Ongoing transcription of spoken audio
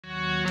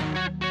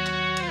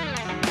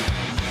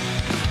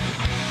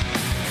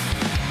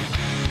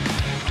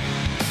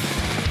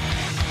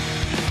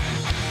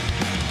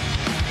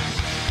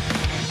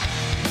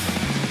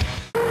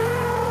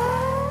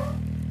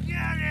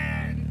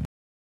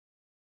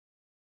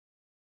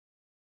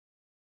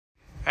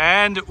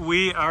And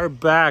we are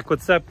back.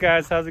 What's up,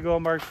 guys? How's it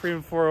going? Mark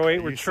Freeman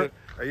 408.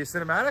 Are you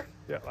cinematic?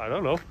 Yeah, I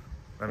don't know.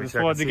 Let me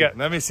check and see.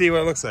 Let me see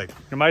what it looks like.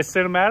 Am I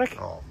cinematic?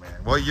 Oh man.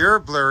 Well, you're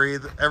blurry.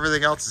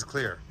 Everything else is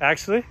clear.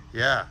 Actually?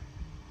 Yeah.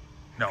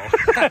 No.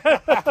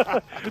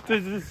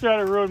 Just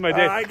trying to ruin my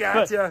day. I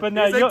got you. But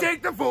now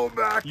take the phone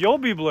back. You'll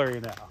be blurry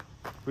now.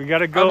 We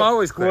gotta go. I'm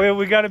always clear.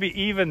 We gotta be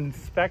even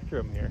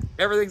spectrum here.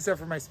 Everything except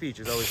for my speech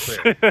is always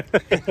clear.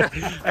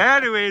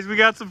 Anyways, we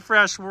got some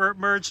fresh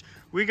merch.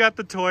 We got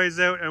the toys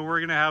out, and we're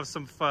gonna have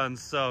some fun.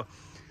 So,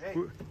 hey.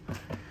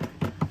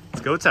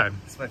 It's go time.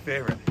 It's my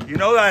favorite. You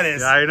know that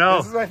is. Yeah, I know.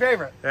 This is my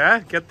favorite. Yeah,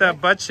 get that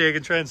butt shake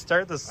and try and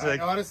start this thing.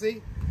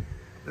 Honestly,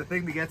 the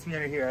thing that gets me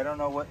out of here, I don't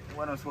know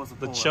when I'm supposed to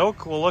pull the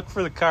choke. We'll look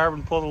for the carb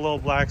and pull the little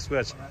black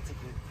switch. Oh, that's a good.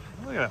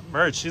 Look at that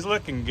merch. She's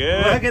looking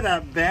good. Look at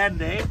that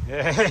band-aid.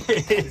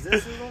 Is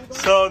this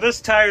so this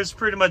tire's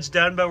pretty much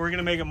done, but we're going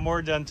to make it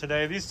more done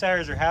today. These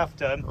tires are half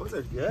done. Those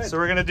are good. So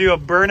we're going to do a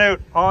burnout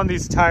on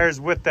these tires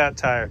with that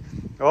tire.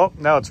 Oh,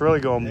 now it's really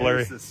going blurry.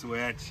 There's the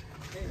switch.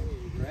 Hey,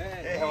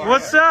 Brad. Hey,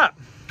 what's up?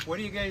 What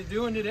are you guys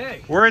doing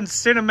today? We're in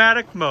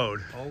cinematic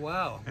mode. Oh,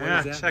 wow. What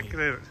Yeah, does that check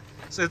mean? it out.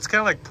 So it's kind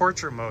of like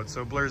portrait mode,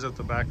 so it blurs out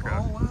the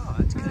background. Oh, wow.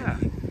 That's good. Yeah.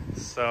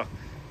 So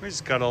we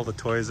just got all the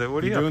toys out.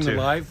 What are you doing up to? the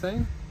live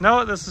thing?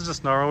 No, this is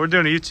just normal. We're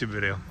doing a YouTube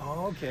video.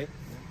 Oh, okay.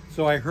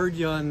 So I heard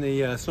you on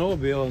the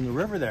snowmobile in the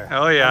river there.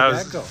 Oh yeah, How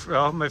did that go?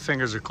 Well, my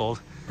fingers are cold.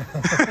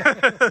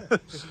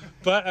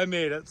 But I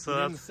made it, so You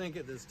that's... didn't sink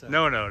it this time.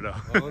 No.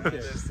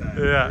 Okay.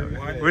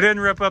 Yeah, we didn't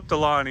rip up the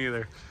lawn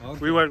either. Okay.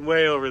 We went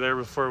way over there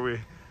before we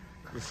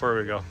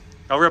go.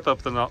 I'll rip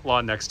up the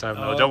lawn next time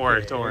though. Don't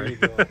worry, don't worry.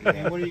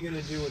 And what are you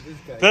going to do with this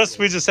guy? This,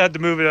 we just had to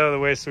move it out of the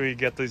way so we could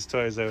get these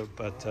toys out,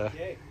 but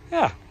Okay.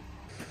 yeah.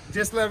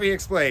 Just let me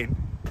explain.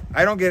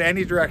 I don't get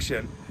any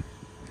direction.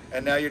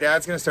 And now your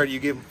dad's going to start. You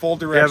give him full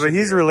direction. Yeah, but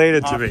he's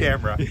related to off me.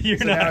 Camera. You're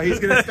So not. now he's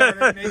going to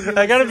start. Making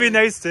I gotta be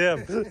nice to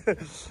him.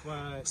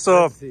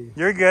 So Let's see.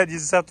 you're good. You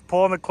just have to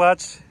pull on the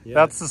clutch. Yeah.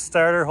 That's the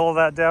starter. Hold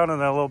that down,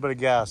 and then a little bit of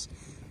gas.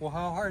 Well,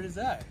 how hard is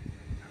that?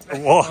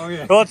 Well, Oh,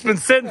 yeah. well, it's been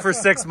sitting for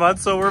 6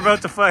 months, so we're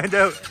about to find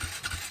out.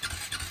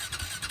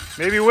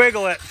 Maybe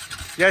wiggle it.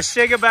 Yeah,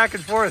 shake it back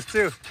and forth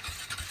too,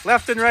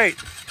 left and right.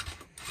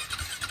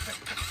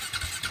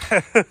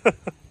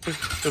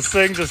 This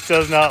thing just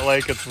does not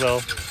like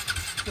itself.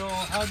 So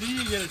how do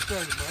you get it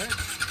started, Bart?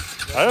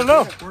 I don't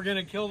know. We're going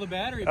to kill the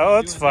battery. Oh, by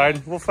that's doing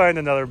fine. We'll find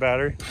another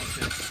battery.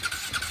 Okay.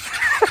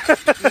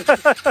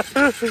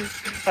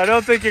 I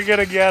don't think you're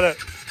gonna get it.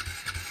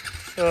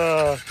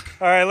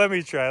 All right, let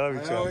me try.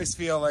 I always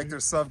feel like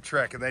there's some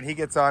trick, and then he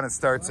gets on and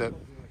starts it.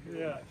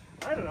 Yeah,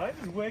 I don't know. I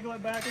just wiggle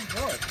it back and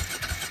forth.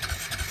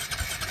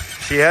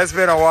 She has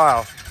been a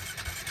while.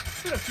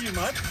 It's been a few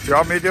months. Do you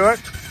want me to do it?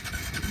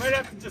 Might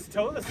have to just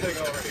tow this thing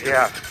over here.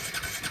 Yeah. I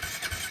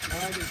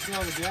can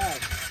smell the gas.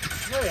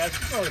 Oh yeah,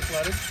 she's probably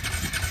flooded.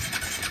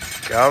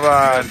 Come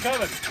on. It's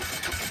coming.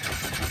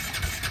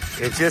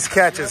 It just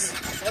catches.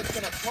 That's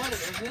going to flood it,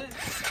 isn't it?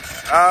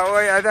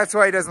 Well, yeah, that's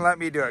why he doesn't let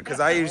me do it, because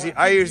I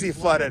usually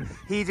flood it.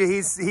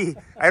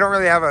 I don't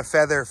really have a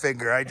feather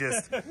finger. I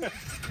just on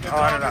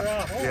and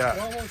up. Oh, Yeah. it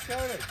almost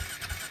started.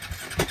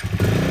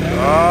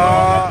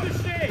 Oh,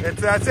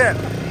 that's it.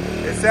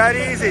 It's that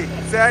easy.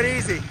 It's that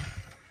easy.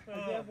 I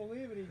can't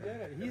believe it. He did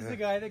it. He's the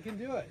guy that can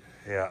do it.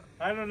 Yeah.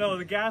 I don't know.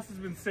 The gas has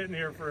been sitting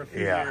here for a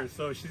few Yeah. years,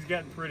 so she's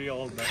getting pretty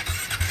old. But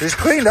She's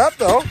cleaned up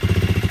though.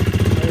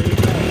 There you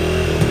go.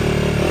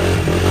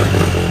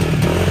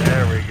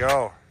 There we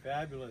go.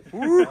 Fabulous.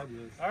 Woo.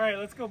 Fabulous. all right,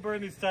 let's go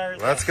burn these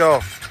tires. Let's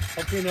go.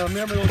 Okay, now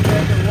remember those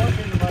guys are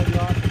working by the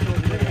office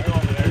over there. Go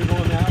over there. You're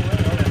going that way?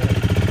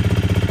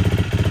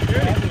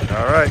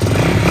 All right.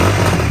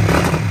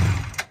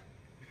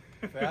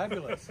 Okay.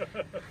 Fabulous.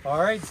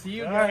 All right, see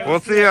you guys. We'll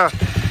see ya.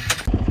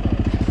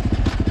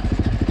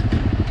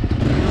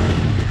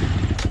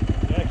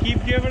 Yeah,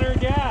 keep giving her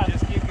gas.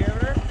 Just keep giving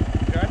her. Do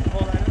I have to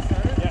pull that and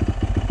start it?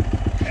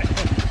 Yeah.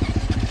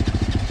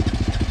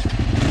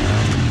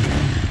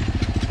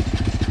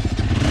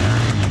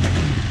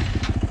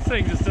 This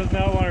thing just does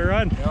not want to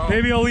run. No.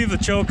 Maybe I'll leave the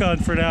choke on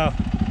for now.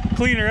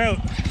 Clean her out.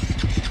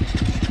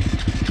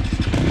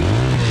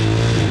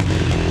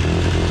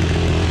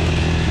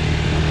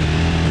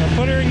 I'll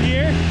put her in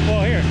gear.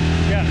 Well, here.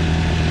 Yeah.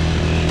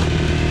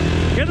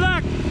 Good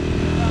luck.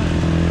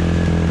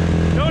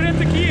 Don't hit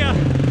the Kia.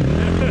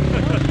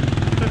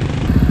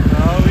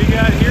 Oh, we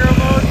got Hero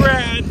Mode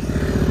Brad.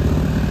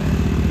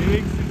 He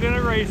thinks he's in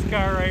a race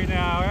car right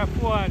now.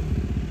 F1.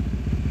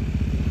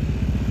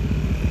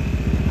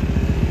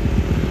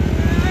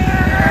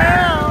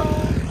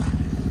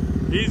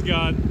 He's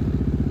gone.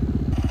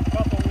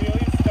 Couple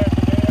wheelies, start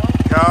the day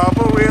out.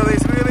 Couple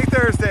wheelies, Wheelie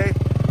Thursday.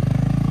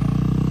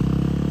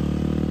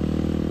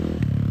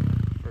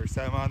 First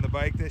time on the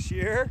bike this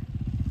year.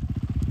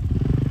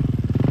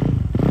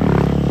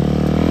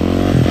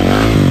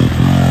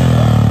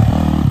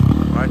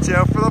 Watch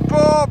out for the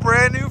pole,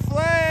 brand new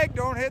flag.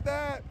 Don't hit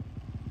that.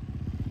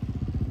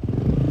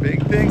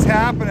 Big things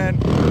happening.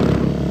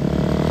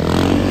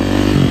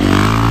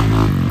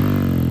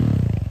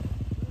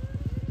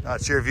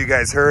 Not sure if you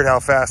guys heard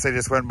how fast I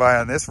just went by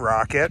on this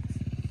rocket.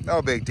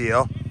 No big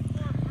deal.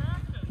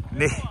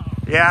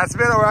 Yeah, it's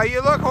been a while.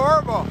 You look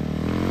horrible.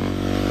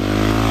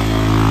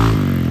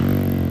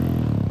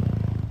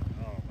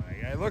 Oh my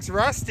God, it looks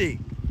rusty.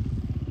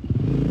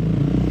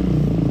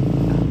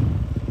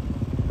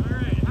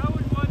 Alright, how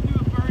would one do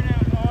a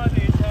burnout on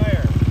a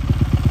tire?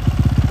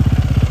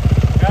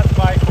 That's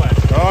my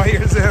question. Oh,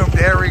 you're zoomed.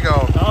 There we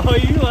go. Oh,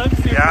 you look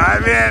super. Yeah,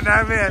 I'm in.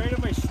 Right at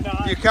my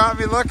snot. You caught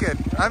me looking.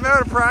 I'm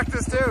out of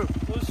practice too.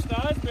 Those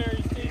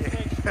snozberries taste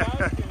like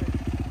snot.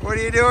 What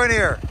are you doing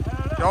here?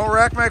 Don't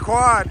wreck my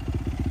quad.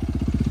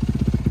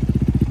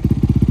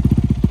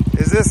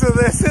 Is this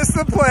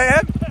the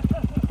plan?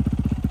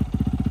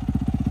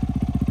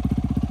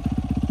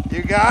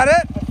 You got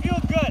it? I feel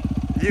good.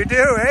 You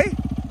do, eh?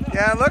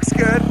 Yeah, it looks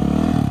good.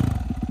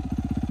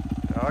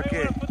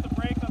 Okay. I want to put the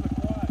brake on the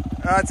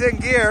quad. It's in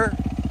gear,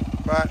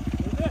 but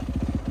Is it?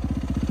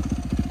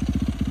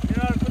 You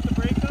know how to put the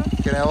brake on?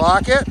 can I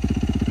lock it?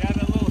 Yeah,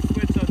 that little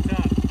switch on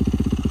top.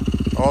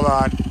 Hold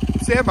on.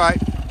 Stand by.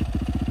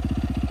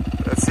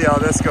 Let's see how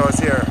this goes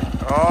here.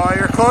 Oh,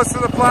 you're close to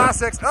the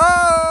plastics.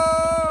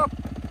 Oh!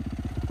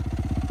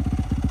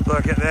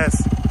 Look at this.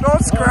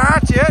 Don't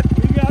scratch it.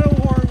 We got a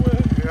war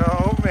wound.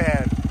 Oh,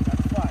 man.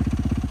 That's fine.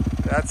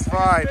 That's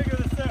fine. Figure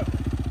this out.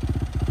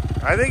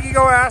 I think you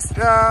go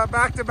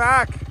back to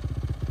back.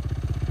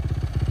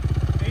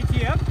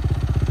 ATM?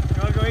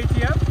 You want to go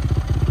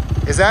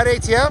ATM? Is that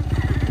ATM?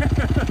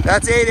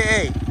 That's A to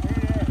A.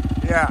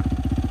 Yeah.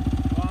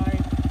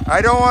 Fine.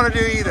 I don't want to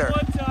do either.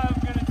 One time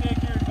I'm going to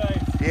take your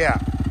advice. Yeah.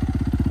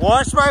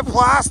 Watch my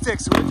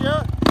plastics, would you?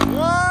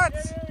 What?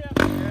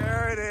 Yeah.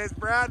 There it is.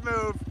 Brad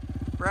move.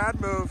 Brad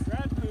move.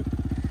 Brad move.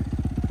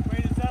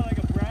 Wait, is that like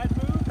a Brad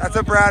move? That's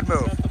a Brad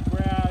move. That's a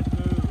Brad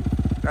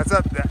move. That's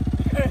a...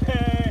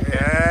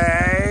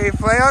 Hey,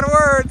 play on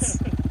words.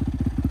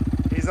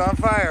 He's on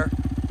fire.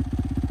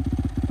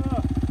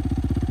 Oh,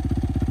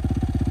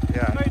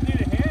 Yeah. I might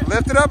need a hand.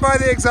 Lift it up by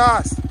the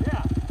exhaust.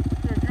 Yeah.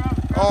 Here, grab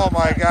it. Oh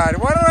my God.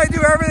 Why don't I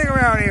do everything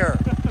around here?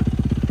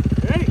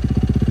 Ready?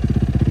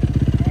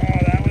 Oh,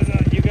 that was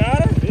a... You got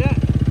it? Yeah.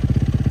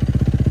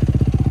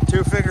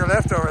 2-finger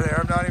lift over there.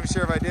 I'm not even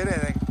sure if I did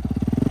anything.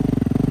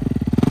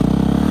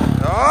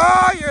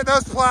 Oh,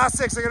 those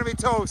plastics are going to be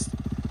toast.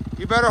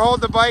 You better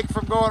hold the bike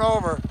from going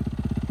over.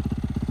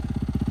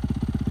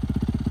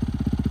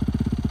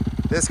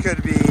 This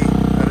could be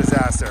a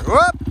disaster.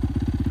 Whoop!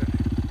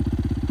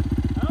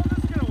 How is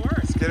this going to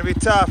work? It's going to be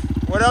tough.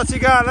 What else you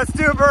got? Let's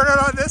do a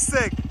burnout on this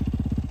thing.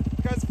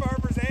 Because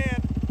farmer's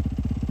hand.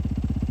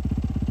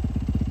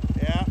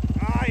 Yeah.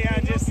 Ah, yeah,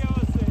 Hey, just... don't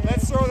give us a hand.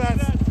 Let's throw that...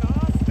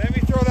 toss? Let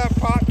me throw that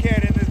pop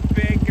can in this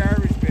big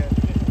garbage bin.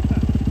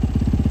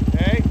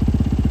 Hey?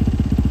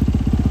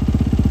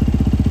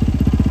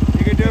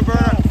 You can do a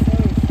burnout.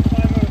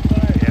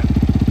 Yeah.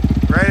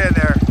 Right in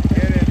there.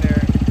 Get in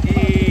there.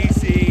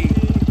 Easy.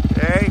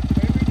 Hey?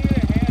 Maybe we need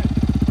a hand.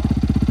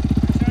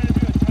 We're trying to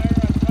do a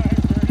tire-on-tire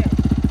burnout.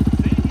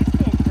 See, he's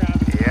going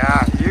crappy.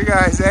 Yeah, you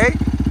guys, eh?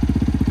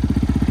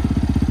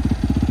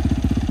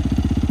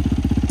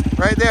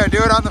 Right there. Do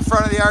it on the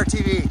front of the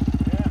RTV.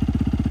 Yeah.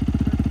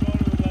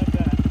 Kubota would love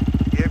that.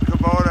 Give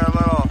Kubota a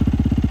little...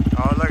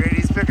 Oh, look,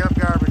 he's picking up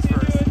garbage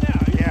What are you first. doing now?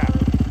 Yeah.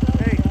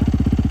 Hey,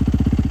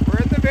 we're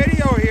in the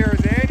video here,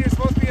 Zan. You're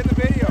supposed to be in the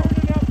video.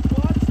 Turning up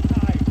clutch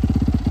time.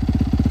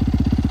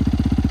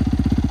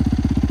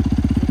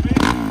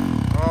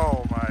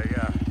 Oh my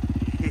God.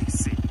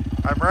 Easy.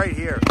 I'm right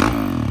here.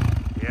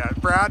 Yeah,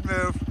 Brad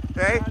move.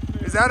 Hey, Brad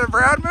move. is that a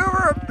Brad move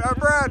or a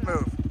Brad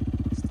move?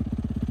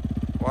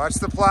 Watch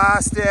the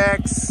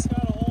plastics.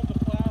 Gotta hold the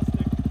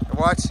plastic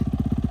Watch. so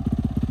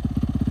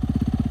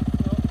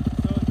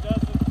it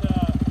doesn't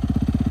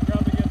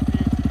rub against the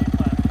ATV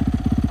plastic.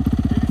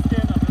 Maybe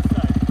stand on this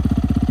side.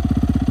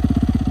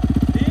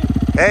 See?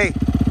 Hey,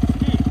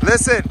 Ski.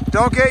 listen,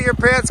 don't get your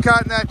pants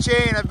caught in that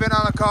chain. I've been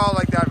on a call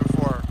like that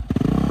before.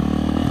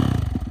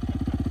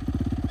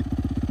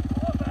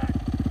 Pull it back.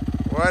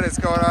 What is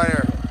going on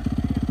here?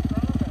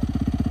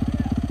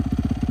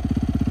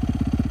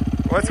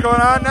 What's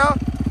going on now?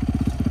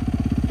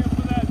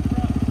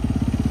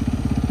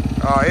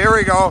 Oh, here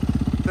we go.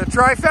 The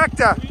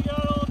trifecta. We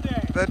got all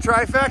day. The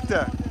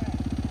trifecta.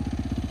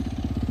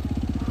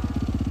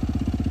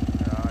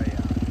 Oh,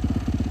 yeah.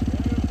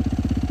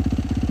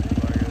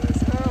 Look at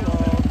this.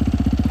 Hello.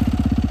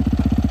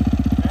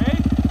 Hey,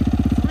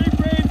 3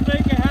 brains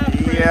make a half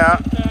brain. Yeah.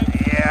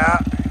 sometimes. Yeah.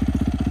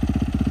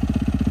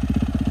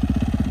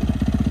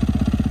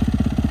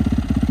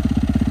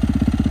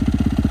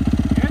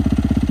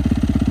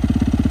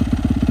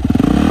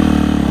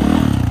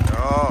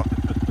 Oh.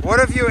 What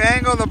if you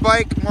angle the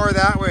bike more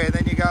that way,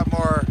 then you got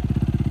more,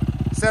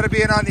 instead of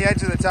being on the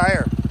edge of the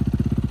tire?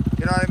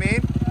 You know what I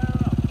mean?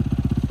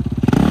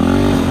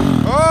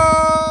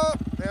 Oh,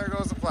 there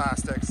goes the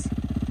plastics.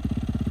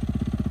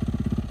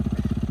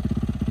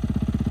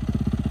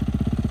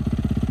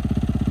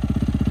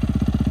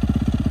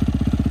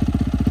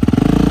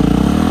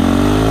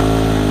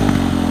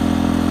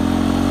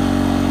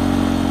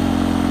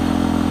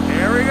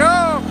 There we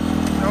go.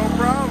 No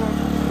problem.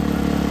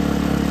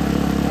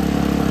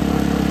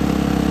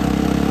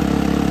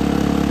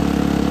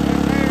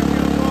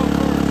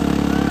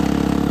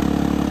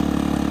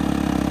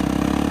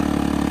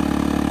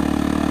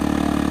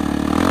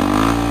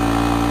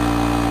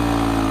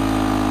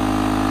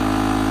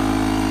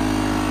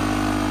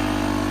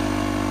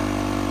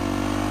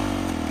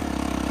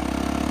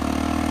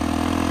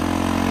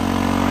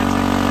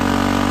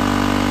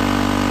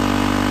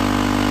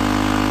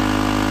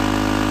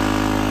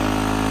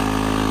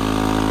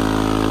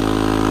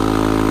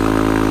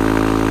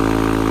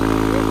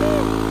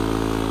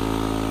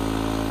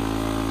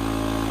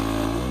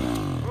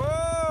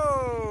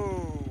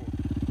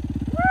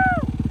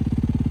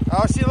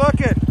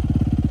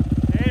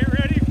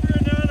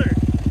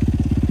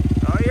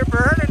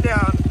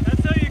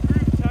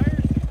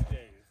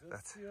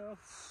 go.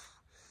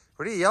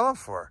 What are you yelling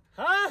for?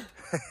 Huh?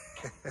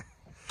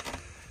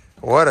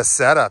 What a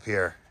setup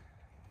here.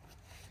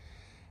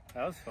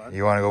 That was fun.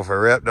 You want to go for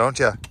a rip, don't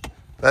you?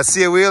 Let's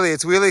see a wheelie.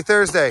 It's Wheelie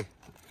Thursday.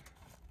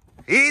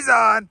 He's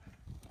on.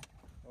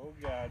 Oh,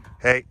 God.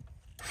 Hey.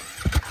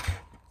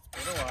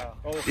 It's been a while.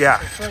 Oh, Yeah.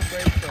 The front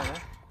brake's still on.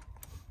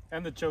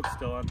 And the choke's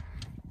still on.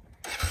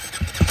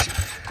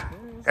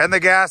 And the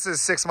gas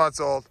is 6 months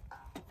old.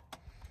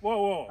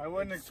 Whoa. I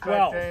wouldn't expect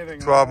 12. anything.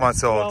 12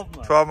 months 12 old.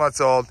 months. 12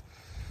 months old.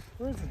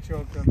 Where's the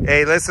choke on?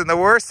 Hey, listen, the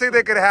worst thing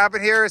that could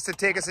happen here is to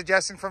take a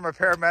suggestion from a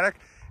paramedic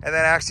and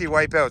then actually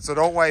wipe out. So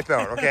don't wipe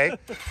out, okay?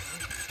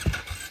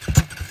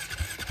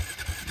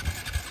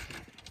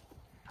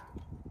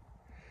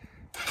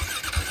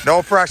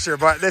 No pressure,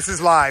 but this is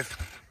live.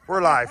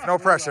 We're live. No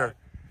pressure.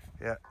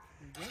 Yeah.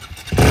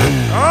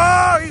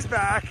 Oh, he's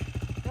back.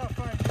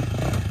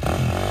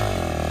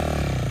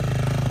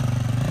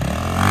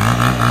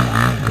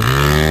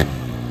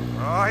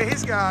 Oh,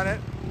 he's got it.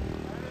 I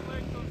didn't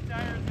like those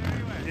tires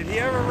anyway. Did he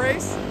ever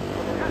race?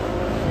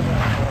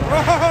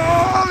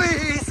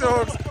 Holy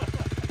smokes.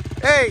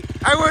 Hey,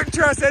 I wouldn't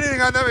trust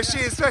anything on that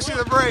machine, especially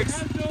the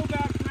brakes. It has no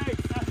back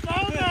brakes. I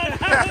found that.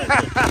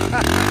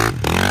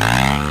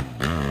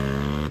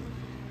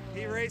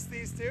 He raced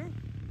these two?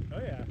 Oh,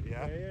 yeah.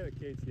 Yeah? Yeah,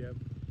 KTM.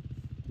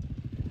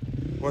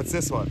 What's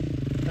this one?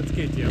 That's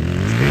KTM.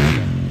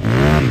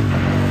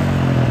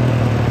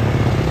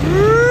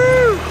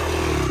 Woo!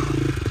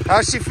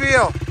 How's she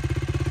feel?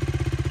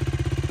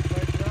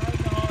 Like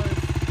riding the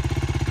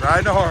horse.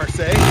 Riding a horse,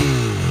 eh?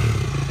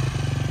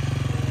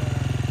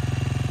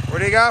 What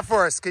do you got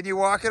for us? Can you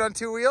walk it on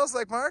two wheels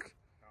like Mark?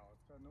 No,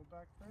 it's got no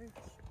back brakes.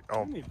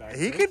 Oh, need back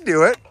he brakes. can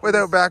do it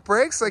without back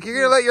brakes. Like you're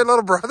gonna let your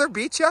little brother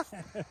beat you?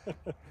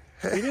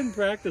 He didn't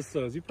practice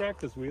those. He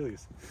practiced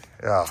wheelies.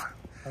 Yeah.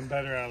 I'm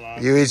better at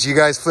lots. You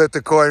guys flip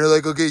the coin. You're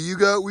like, okay, you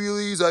got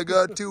wheelies, I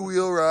got two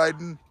wheel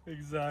riding.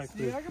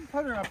 Exactly. See, I can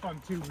put her up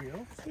on two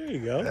wheels. There you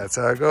go. That's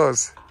how it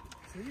goes.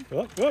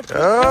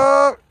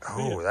 Oh.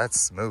 Oh, that's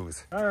smooth.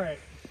 All right.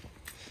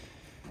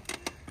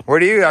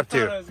 What are you up I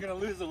thought I to? was going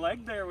to lose a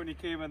leg there when he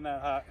came in that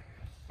hot.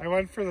 I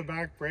went for the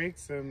back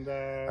brakes and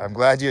I'm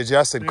glad you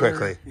adjusted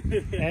quickly.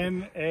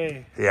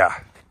 NA. Yeah.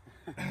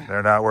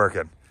 They're not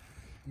working.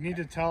 You need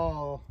to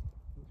tell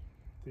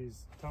me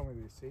these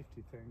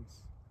safety things.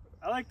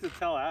 I like to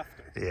tell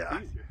after. Yeah.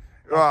 It's easier.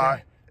 Well,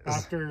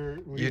 After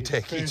we You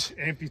take finish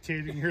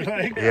amputating your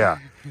leg. yeah.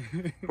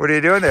 What are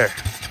you doing there?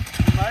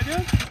 Am I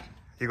doing?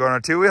 You going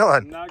on two wheel?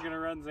 I'm not going to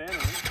run Xana.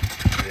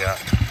 Yeah.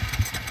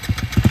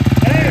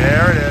 Hey,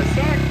 There it is.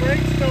 back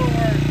brakes don't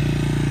work.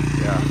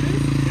 Yeah.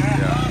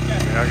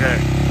 Yeah. Okay.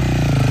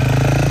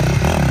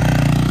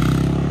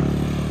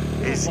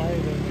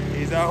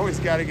 He's always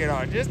got to get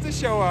on. Just to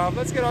show off.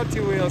 Let's get on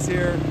two wheels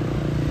here.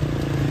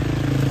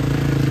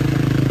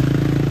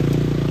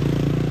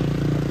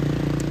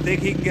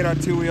 Think he can get on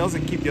two wheels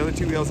and keep the other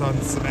two wheels on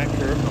the cement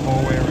curb the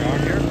whole way around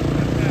here?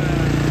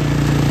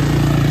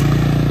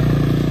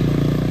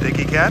 Think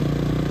he can?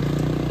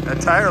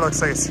 That tire looks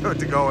like it's about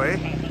to go, eh?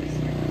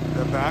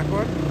 The back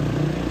one?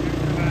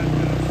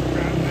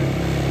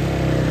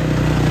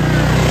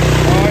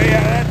 Oh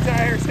yeah, that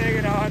tire's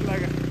hanging on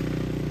like a...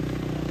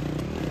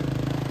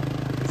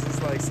 This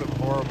is like some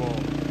horrible...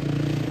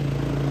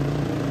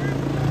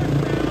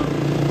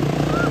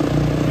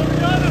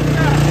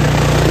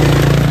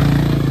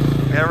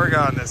 Never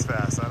gone this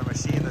fast on a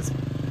machine that's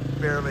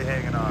barely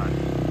hanging on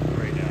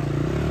right now.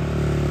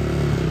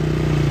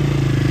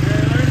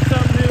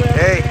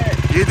 Hey,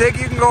 you think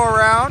you can go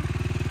around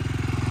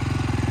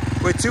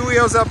with two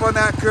wheels up on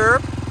that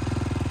curb?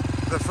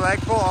 The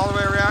flagpole all the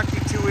way around,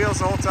 keep two wheels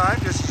the whole time?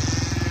 Just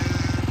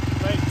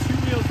Like 2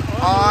 wheels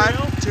on on,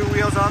 the wheel? two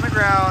wheels on the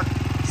ground,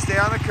 stay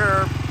on the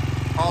curb,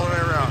 all the way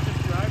around.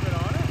 Just drive it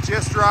on it?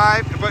 Just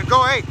drive, but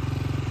go, hey,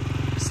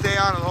 stay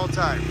on it the whole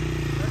time.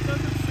 That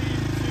doesn't seem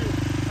too...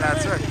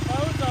 That's Hey, right. If I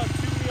was on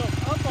 2 wheels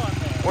up on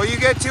there... Well, you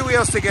get two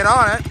wheels to get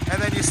on it,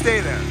 and then you stay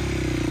there.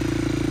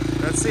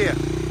 Let's see it.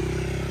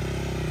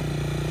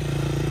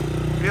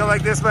 Feel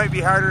like this might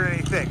be harder than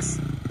he thinks.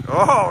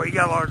 Oh, he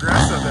got a little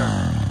aggressive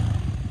there.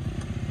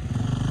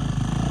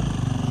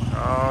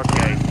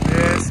 Okay,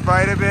 this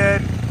might have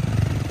been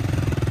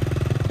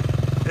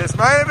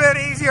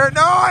easier.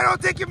 No, I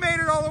don't think you made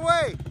it all the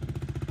way.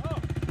 Oh,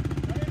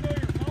 I didn't know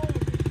you were following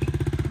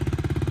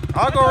me.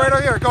 I'll go right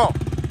over here. Go.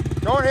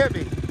 Don't hit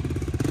me.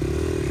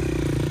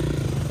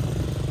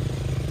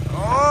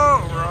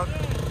 Oh, we're on.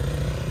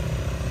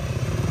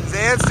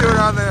 Zan's doing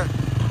on there.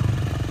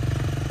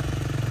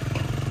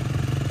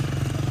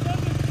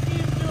 Doesn't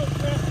seem too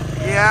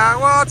aggressive. Yeah,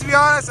 well, to be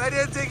honest, I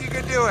didn't think you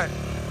could do it.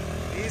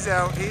 He's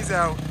out. He's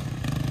out.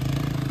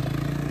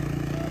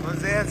 Well,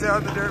 Zan's out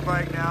on the dirt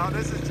bike now.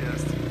 This is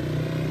just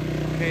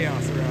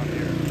chaos around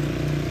here.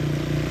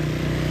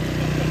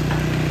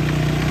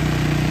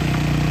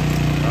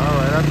 All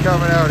right, I'm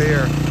coming out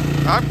here.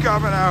 I'm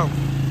coming out.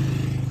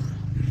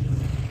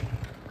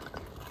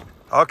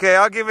 Okay,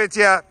 I'll give it to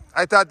you.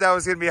 I thought that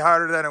was going to be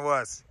harder than it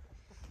was.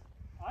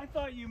 I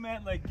thought you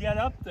meant like get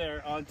up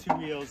there on 2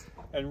 wheels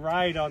and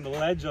ride on the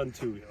ledge on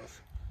 2 wheels.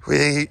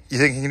 You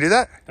think you can do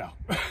that? No.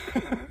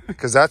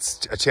 Because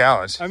that's a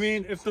challenge. I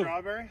mean, if the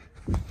Strawberry?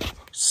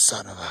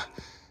 Son of a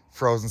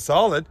frozen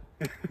solid.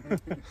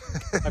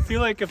 I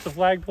feel like if the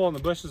flagpole and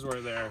the bushes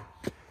were there,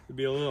 it'd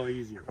be a little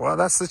easier. Well,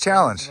 that's the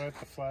challenge. About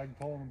the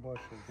flagpole and the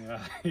bushes. Yeah,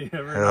 you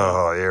never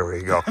know. Oh, here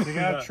we go. You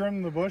gotta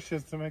trim the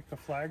bushes to make the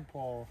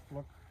flagpole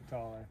look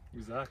taller.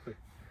 Exactly.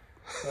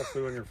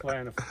 Especially when you're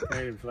flying a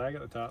Canadian flag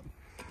at the top.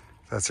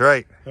 That's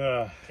right.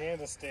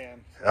 Canada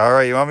stand. All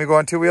right, you want me to go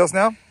on 2 wheels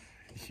now?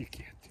 You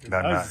can't do No,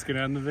 that. I was no. just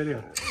gonna end the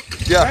video.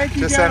 Yeah, Thank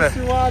you just guys send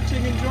for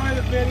watching. Enjoy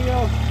the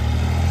video.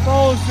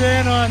 Follow us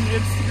in on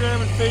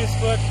Instagram and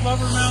Facebook.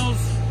 Lover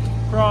Mills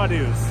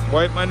Produce.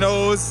 Wipe my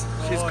nose.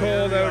 She's Oh,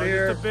 cold we out go.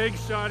 here. Just a big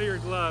shot of your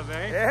glove,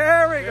 eh?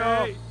 There we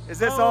go. Hey, Is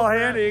this follow all that.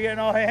 hand? Are you getting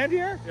all hand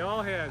here? Yeah,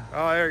 all hand.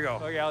 Oh, there you go.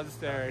 Okay, I'll just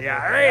stay right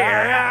Yeah, here. right here.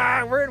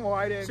 Yeah, we're in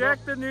wide angle.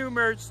 Check the new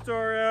merch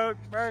store out.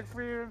 Mark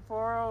Freeman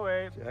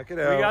 408. Check it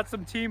out. We got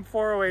some Team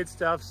 408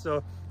 stuff,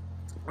 so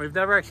we've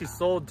never actually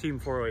sold Team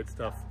 408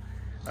 stuff.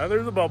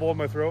 There's a bubble in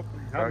my throat.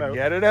 I'm out.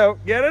 Get it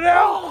out. Get it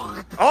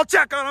out. I'll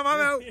check on him. I'm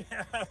out.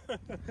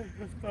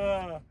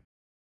 Yeah.